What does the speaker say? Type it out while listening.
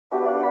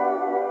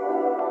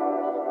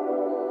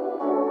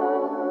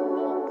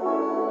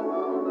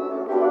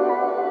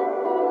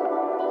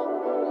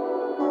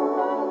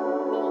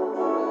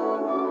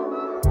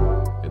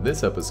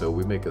this episode,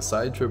 we make a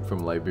side trip from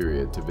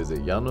Liberia to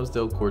visit Llanos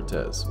del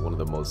Cortés, one of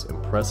the most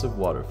impressive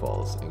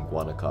waterfalls in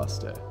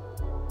Guanacaste.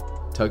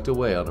 Tucked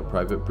away on a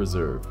private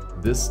preserve,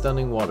 this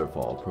stunning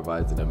waterfall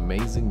provides an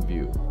amazing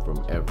view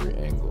from every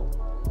angle.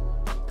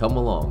 Come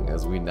along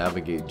as we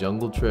navigate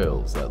jungle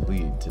trails that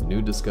lead to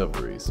new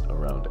discoveries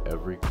around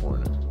every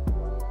corner.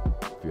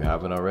 If you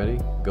haven't already,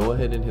 go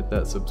ahead and hit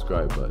that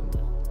subscribe button.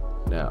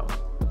 Now,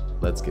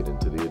 let's get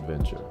into the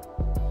adventure.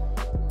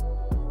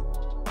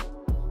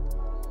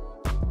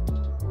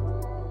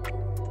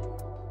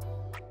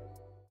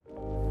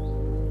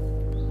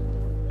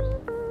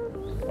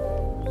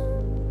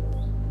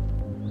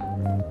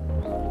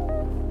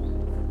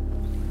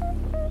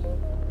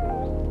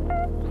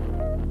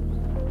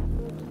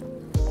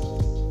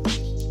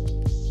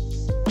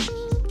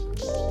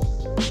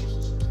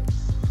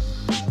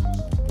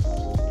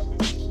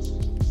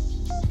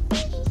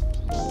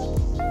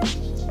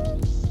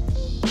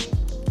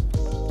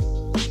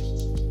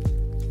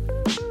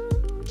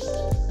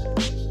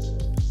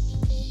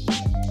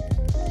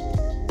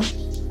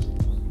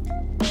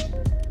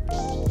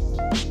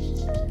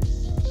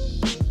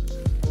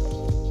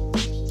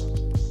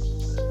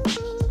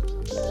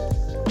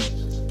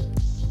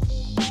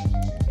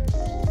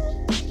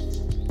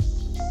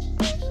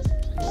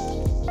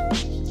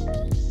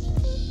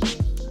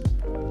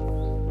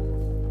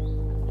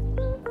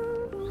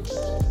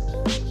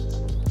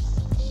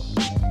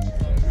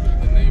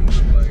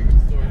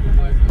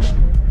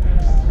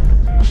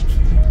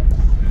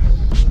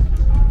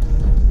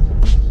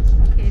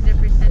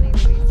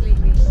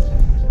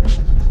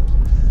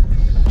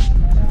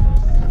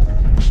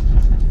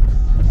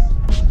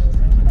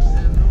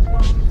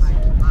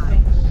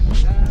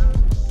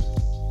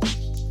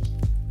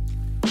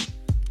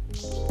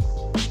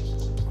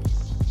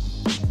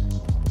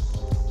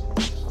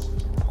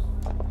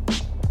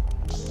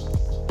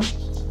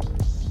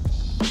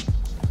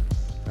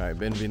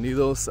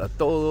 Bienvenidos a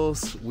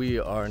todos. We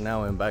are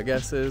now in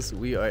Bagaces.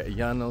 We are at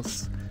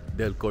Llanos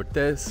del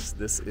Cortés.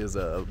 This is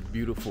a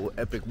beautiful,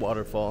 epic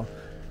waterfall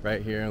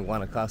right here in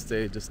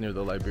Guanacaste, just near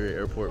the Liberia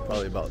airport,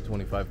 probably about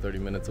 25-30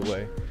 minutes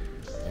away.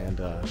 And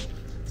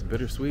it's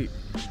bittersweet.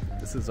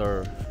 This is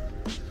our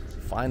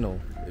final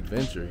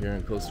adventure here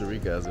in Costa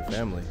Rica as a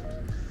family.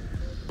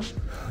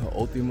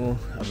 Último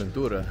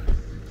aventura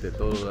de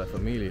toda la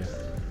familia.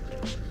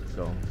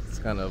 So it's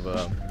kind of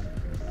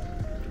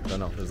I don't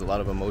know, there's a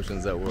lot of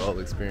emotions that we're all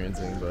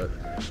experiencing, but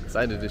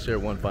decided to share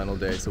one final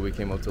day. So we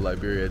came up to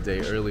Liberia a day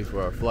early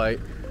for our flight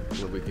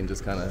so that we can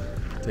just kind of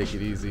take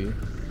it easy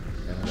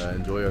and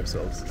enjoy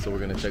ourselves. So we're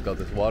going to check out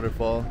this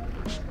waterfall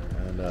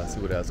and see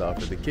what it has to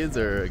offer. The kids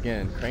are,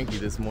 again, cranky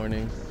this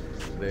morning.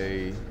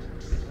 They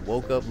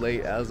woke up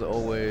late as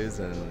always,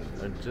 and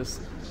they're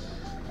just,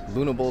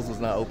 Luna Bowls was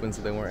not open,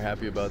 so they weren't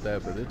happy about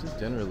that, but they're just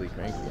generally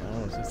cranky. I don't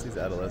know, it's just these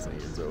adolescent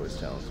years are always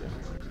challenging.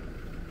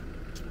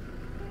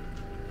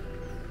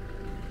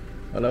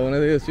 Hola,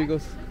 buenos días,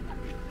 chicos.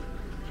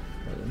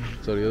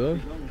 Soridor.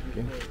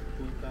 Okay.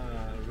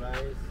 Rice,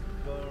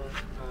 corn,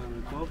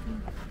 and coffee.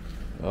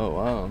 Oh,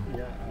 wow.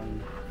 Yeah,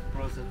 and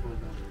processed food.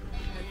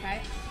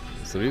 Okay.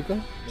 Costa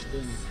Rica?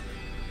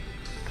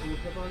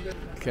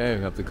 Okay,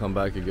 we have to come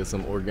back and get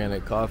some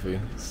organic coffee.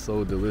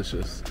 So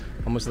delicious.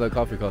 How much does that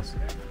coffee cost?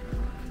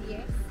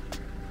 Yes.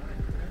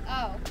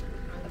 Oh,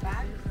 the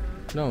bag?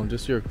 No,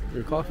 just your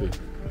coffee.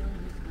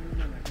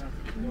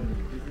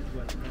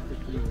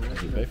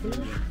 Did you pay for it?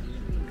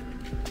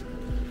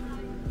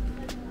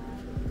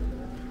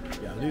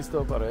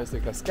 Listo para esta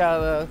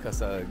cascada,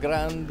 casa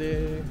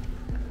grande,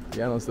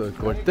 Llanos del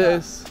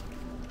Cortés.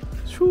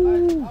 I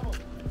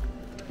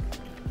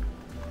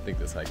think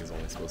this hike is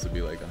only supposed to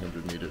be like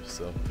 100 meters,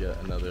 so yeah,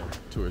 another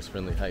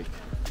tourist-friendly hike.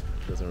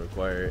 Doesn't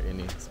require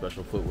any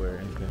special footwear or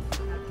anything.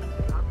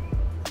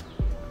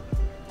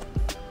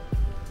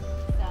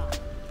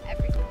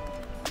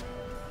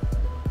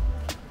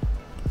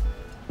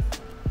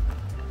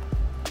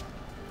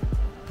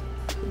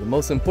 The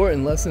most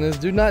important lesson is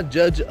do not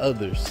judge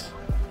others.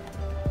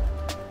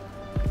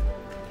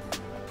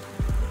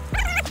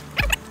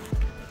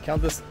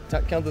 Count the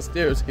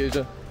stairs,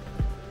 Keisha.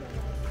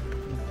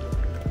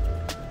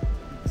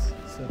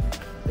 7,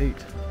 8,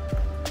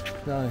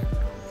 9,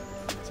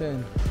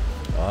 10.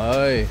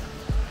 Ay,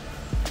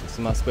 es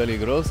más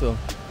peligroso.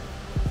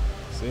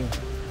 Sí.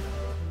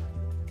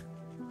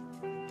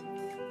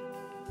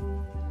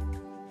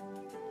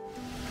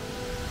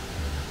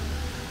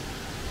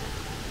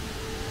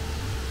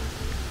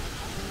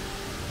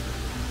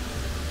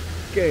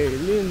 Qué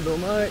lindo,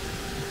 Mike.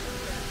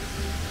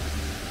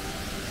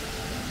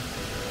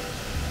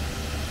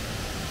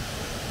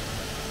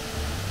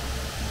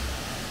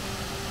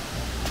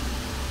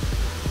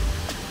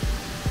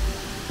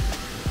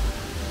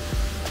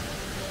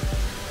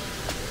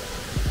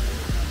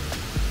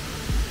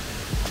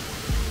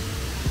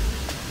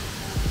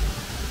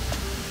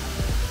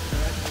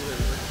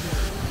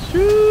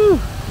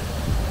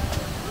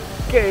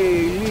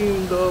 ¡Qué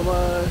lindo,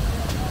 man!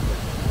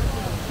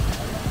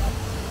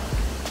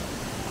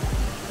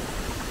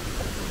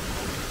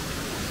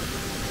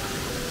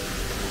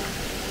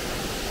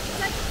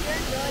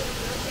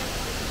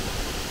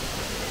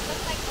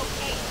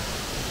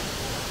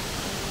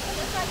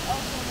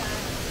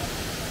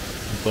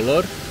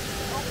 Color?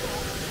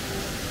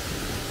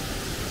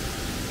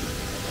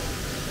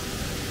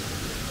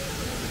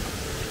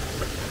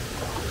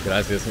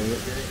 Gracias, amigo.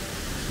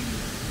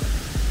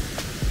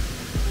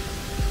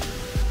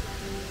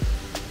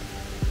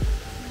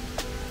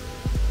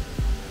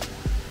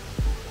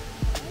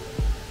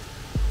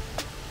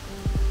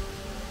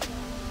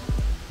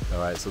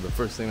 Alright, so the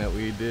first thing that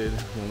we did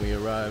when we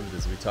arrived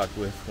is we talked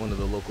with one of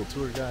the local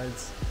tour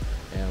guides,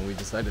 and we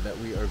decided that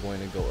we are going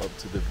to go up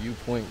to the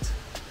viewpoint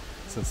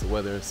since the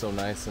weather is so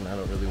nice and I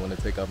don't really want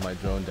to take off my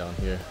drone down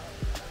here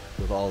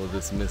with all of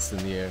this mist in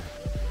the air.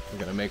 We're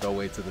gonna make our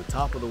way to the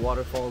top of the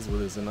waterfalls where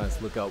there's a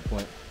nice lookout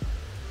point.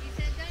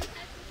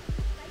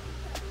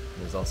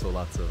 There's also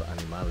lots of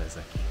animales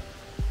aquí.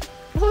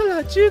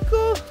 Hola,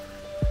 chico!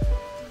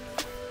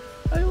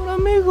 Hay un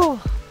amigo!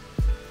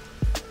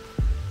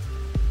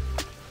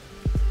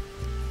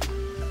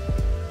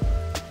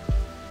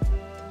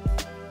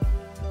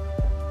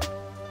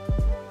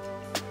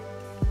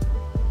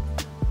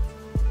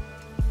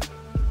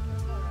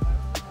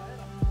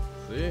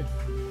 Sí.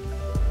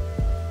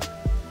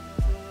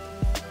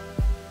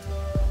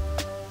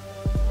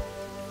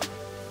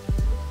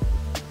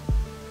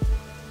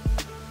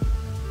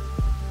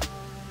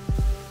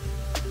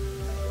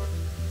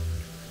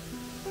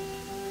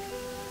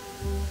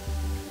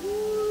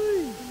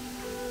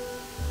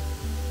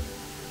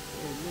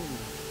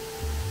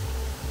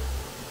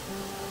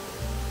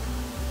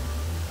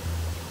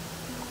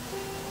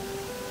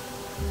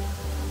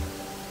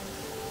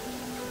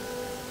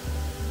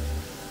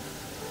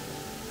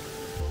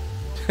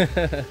 This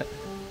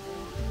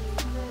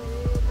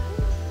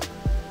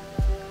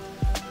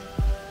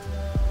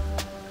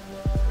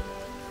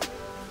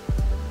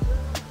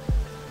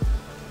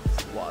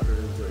water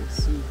is like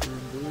super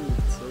blue,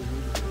 it's so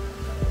beautiful.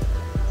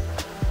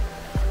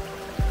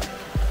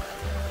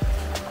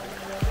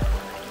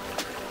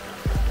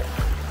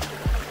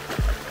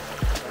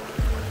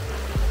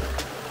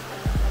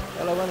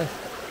 Hello, Vanessa.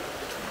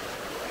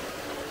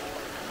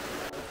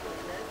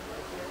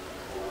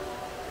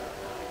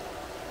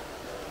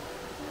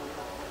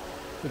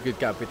 Look at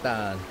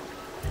Capitan.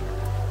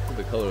 Look at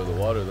the color of the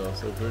water though,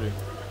 so pretty.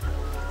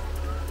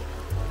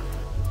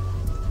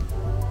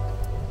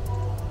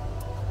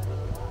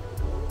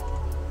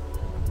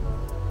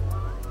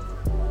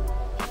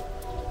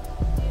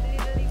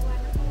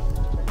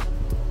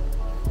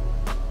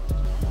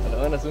 Hola,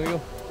 buenas, amigo.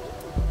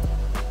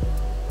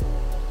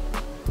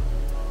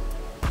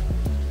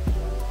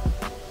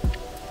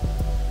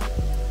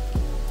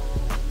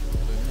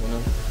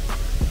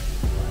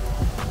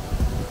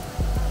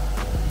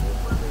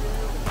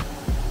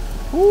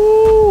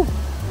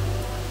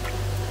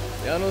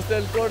 Llanos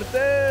del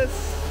Cortés.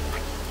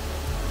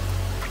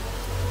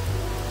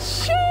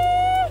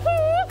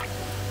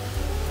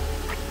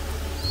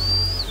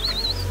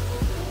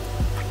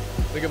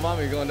 Look at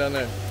mommy going down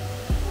there.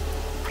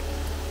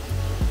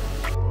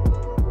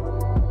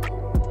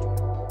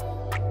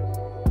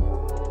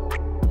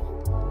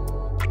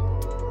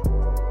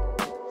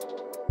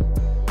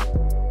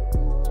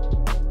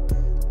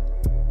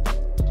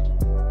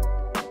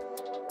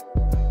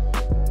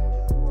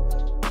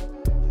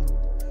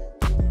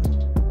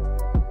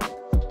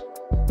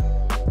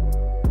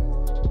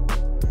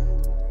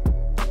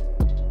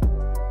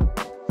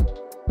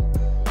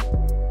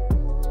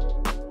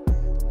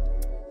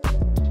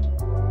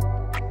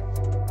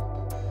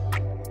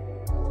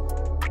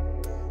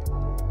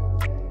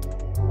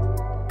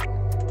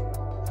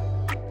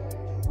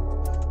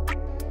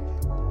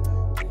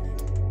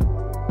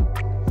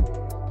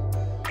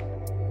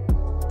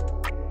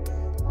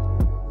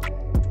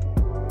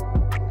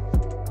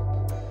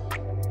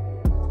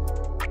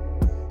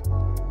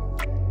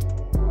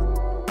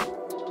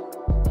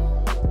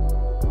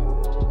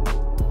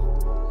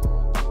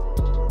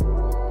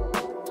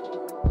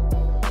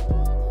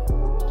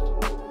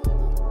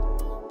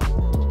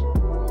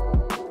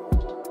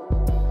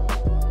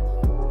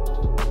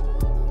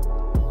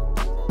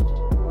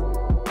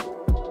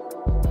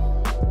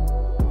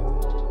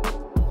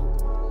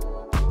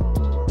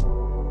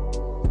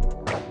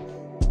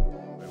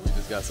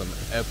 Got some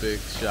epic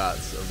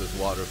shots of this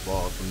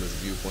waterfall from this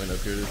viewpoint up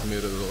here. This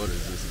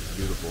Miradores, this is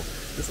beautiful.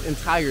 This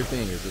entire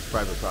thing is just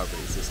private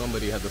property. So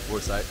somebody had the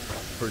foresight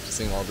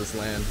purchasing all this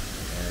land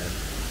and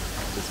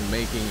just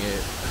making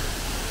it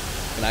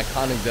an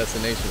iconic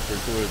destination for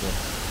tourism.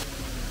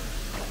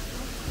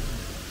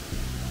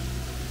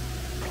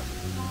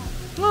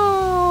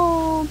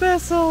 Oh,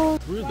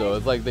 beso! Weird though,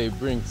 it's like they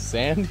bring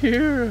sand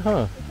here,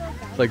 huh?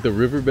 It's like the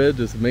riverbed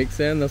just makes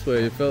sand. That's why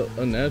it felt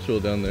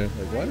unnatural down there.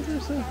 Like, why is there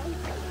sand?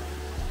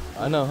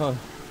 I know, huh?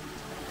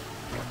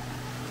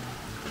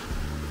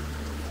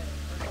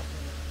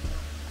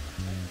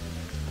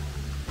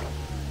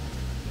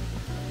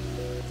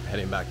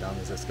 Heading back down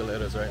these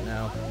escalators right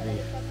now.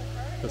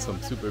 There's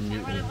some super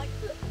mutant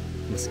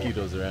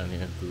mosquitoes around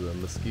here. The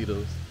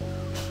mosquitoes,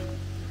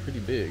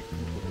 pretty big.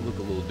 Look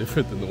a little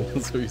different than the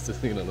ones we're used to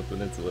seeing on the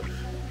peninsula.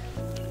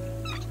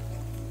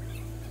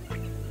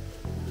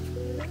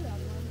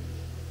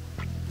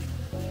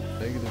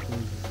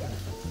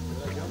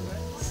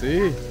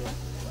 Sí.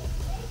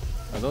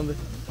 ¿A dónde?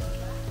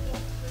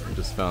 I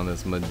just found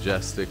this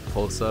majestic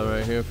posa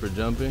right here for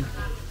jumping.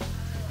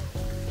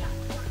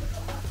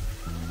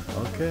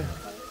 Okay.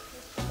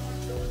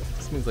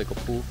 This means like a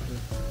pool.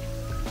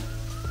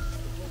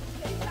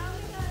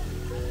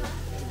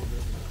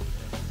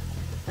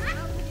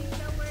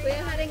 Voy a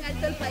dejar en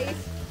alto el país.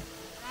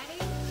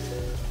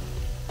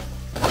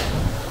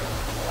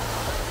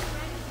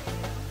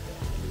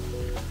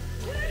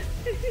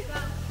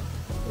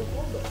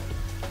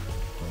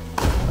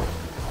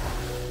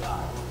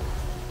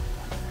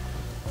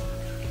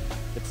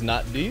 It's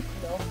not deep?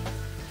 No.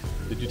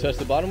 Did you touch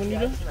the bottom when you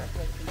jumped? Touch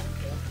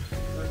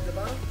the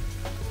bottom?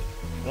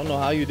 I don't know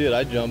how you did.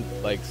 I jumped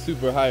like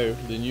super higher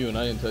than you and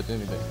I didn't touch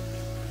anything.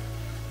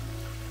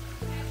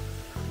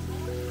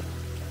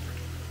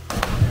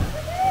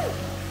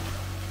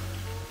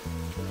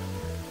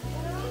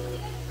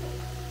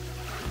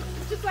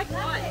 It's just like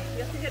one.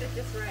 You have to get it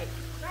just right.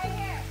 Right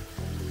here.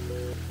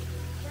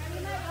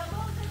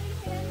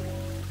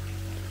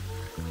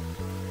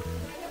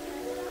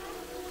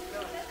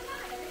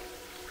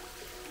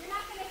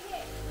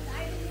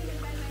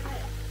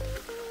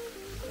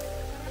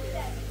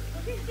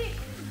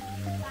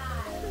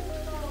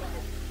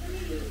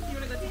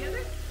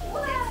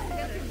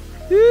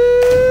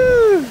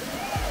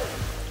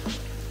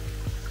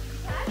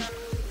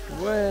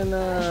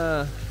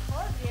 Buena.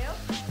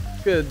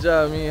 Good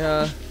job,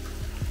 mija.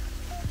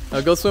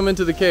 Now go swim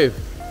into the cave.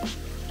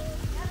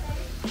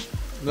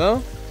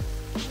 No?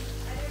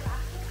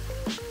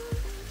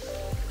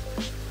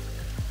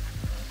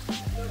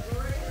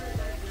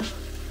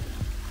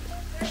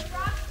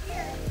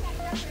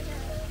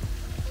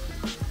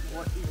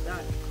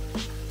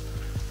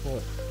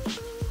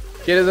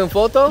 ¿Quieres un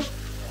foto?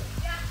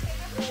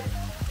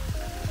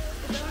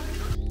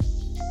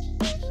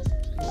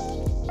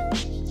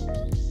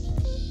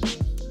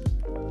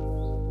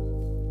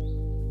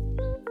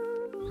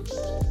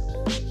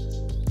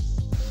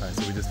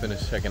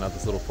 Finished checking out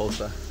this little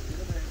posta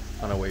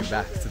on our way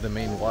back to the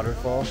main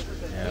waterfall.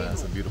 Yeah,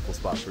 that's a beautiful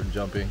spot for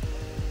jumping.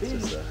 It's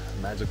just a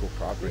magical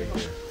property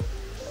here.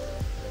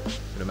 You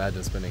can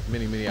imagine spending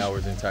many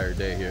hours the entire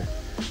day here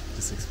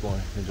just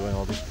exploring, enjoying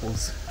all these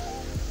pools.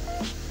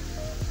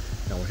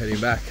 Now we're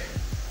heading back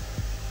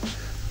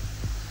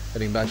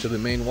to the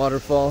main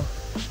waterfall.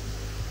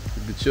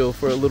 We could chill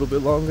for a little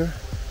bit longer,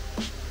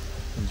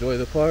 enjoy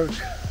the park.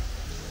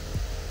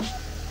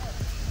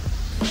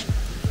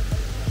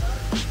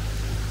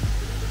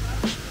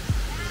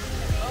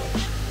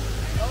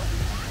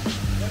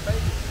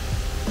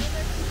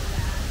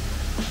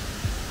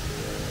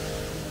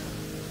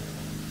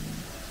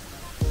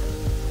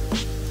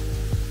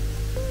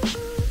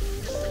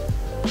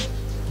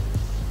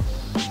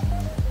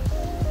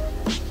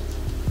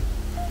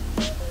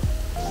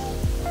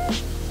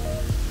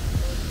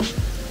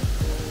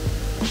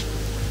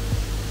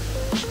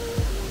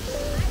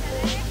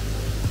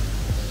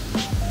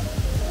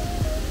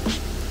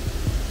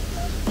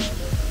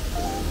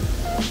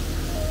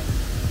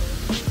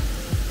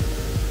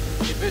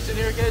 Fish in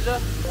here, Keja?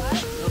 What?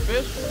 No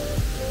fish?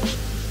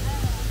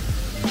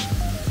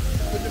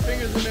 Put your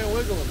fingers in there and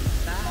wiggle them.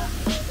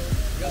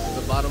 Got to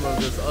the bottom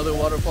of this other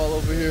waterfall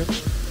over here.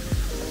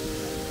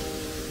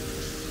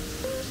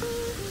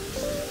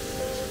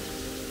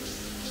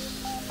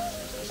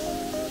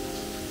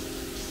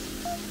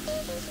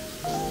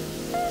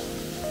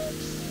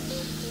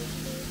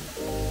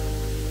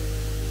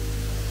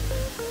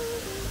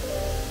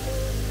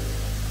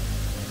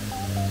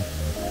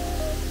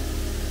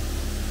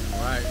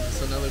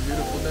 Another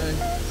beautiful day.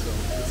 So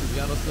this is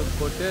Llanos del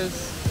Cortés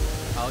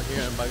out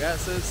here in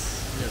Bagaces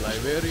near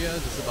Liberia,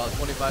 just about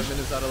 25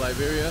 minutes out of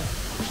Liberia.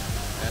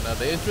 And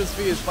the entrance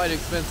fee is quite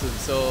expensive.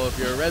 So if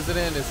you're a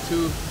resident, it's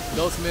 $2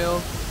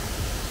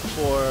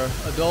 for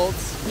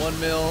adults,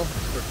 $1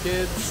 for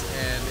kids.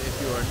 And if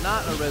you are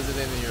not a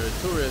resident and you're a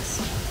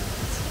tourist,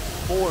 it's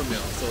 $4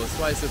 So it's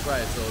twice the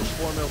price. So it's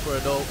 $4 for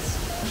adults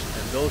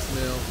and $2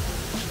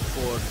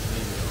 for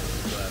females.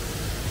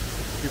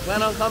 If you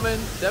plan on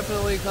coming,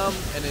 definitely come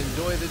and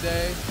enjoy the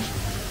day.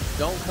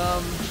 Don't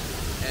come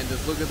and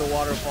just look at the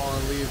waterfall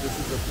and leave. This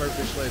is a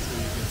perfect place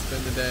where you can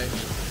spend the day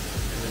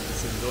and then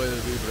just enjoy the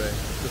libre.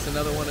 Just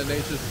another one of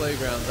nature's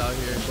playgrounds out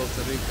here in Costa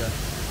Rica.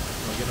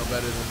 Don't get no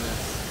better than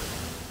this.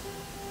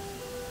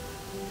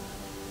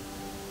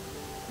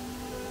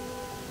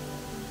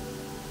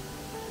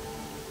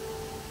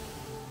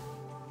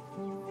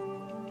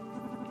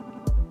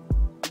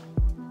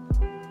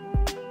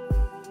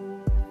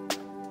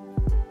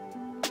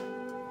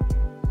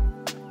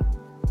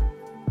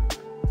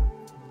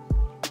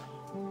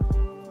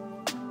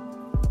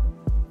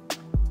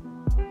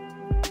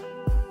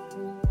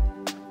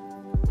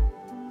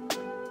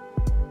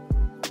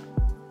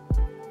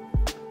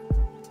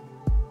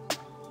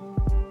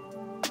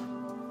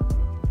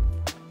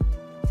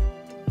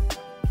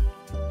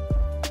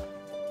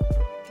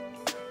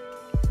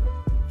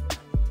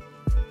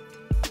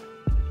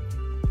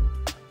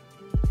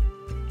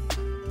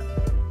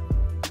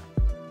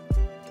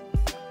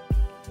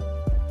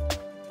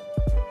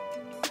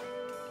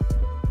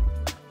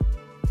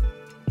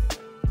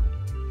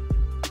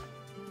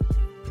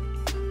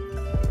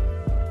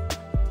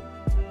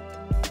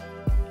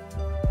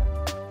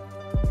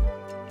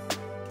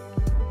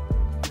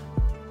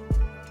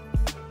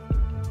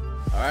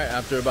 Alright,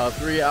 after about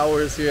 3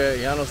 hours here at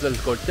Llanos del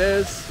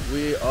Cortés,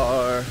 we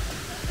are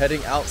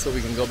heading out so we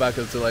can go back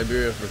up to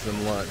Liberia for some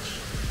lunch.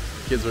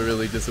 Kids were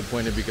really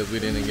disappointed because we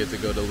didn't get to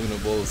go to Luna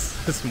Bowls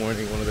this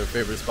morning, one of their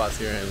favorite spots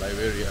here in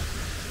Liberia.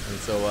 And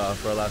so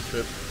for our last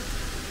trip,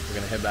 we're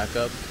gonna head back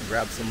up,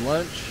 grab some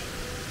lunch,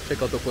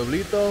 check out the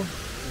pueblito,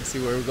 and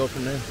see where we go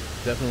from there.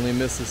 Definitely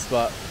missed this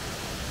spot.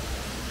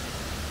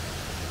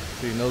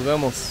 See, nos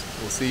vemos.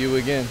 We'll see you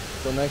again.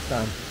 Till next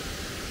time.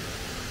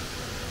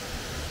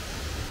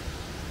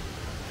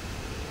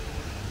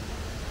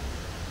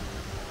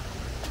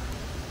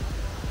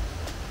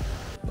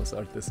 Los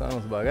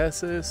Artesanos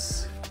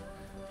Bagaces.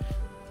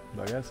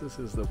 Bagaces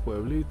is the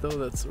pueblito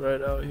that's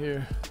right out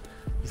here.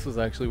 This was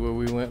actually where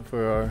we went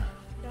for our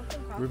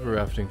river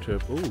rafting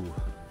trip. Ooh,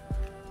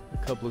 the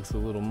cup looks a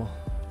little more.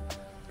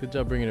 Good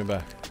job bringing it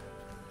back.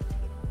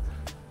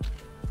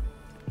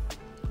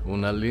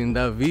 Una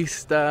linda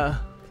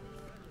vista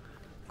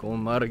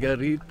con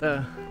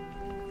margarita.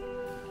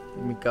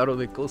 Mi caro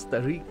de Costa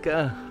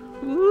Rica.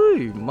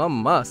 Uy,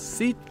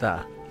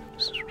 mamacita.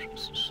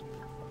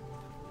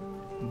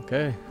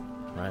 Okay,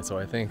 all right, so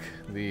I think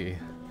the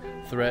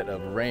threat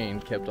of rain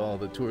kept all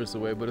the tourists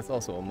away, but it's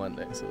also a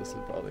Monday, so this is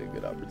probably a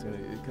good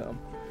opportunity to come.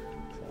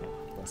 So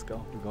let's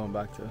go. We're going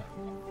back to,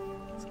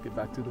 let's get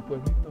back to the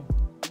pueblito.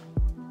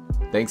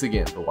 Thanks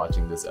again for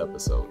watching this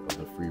episode of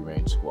the Free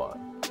Range Squad.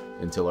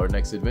 Until our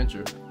next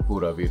adventure,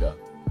 pura vida.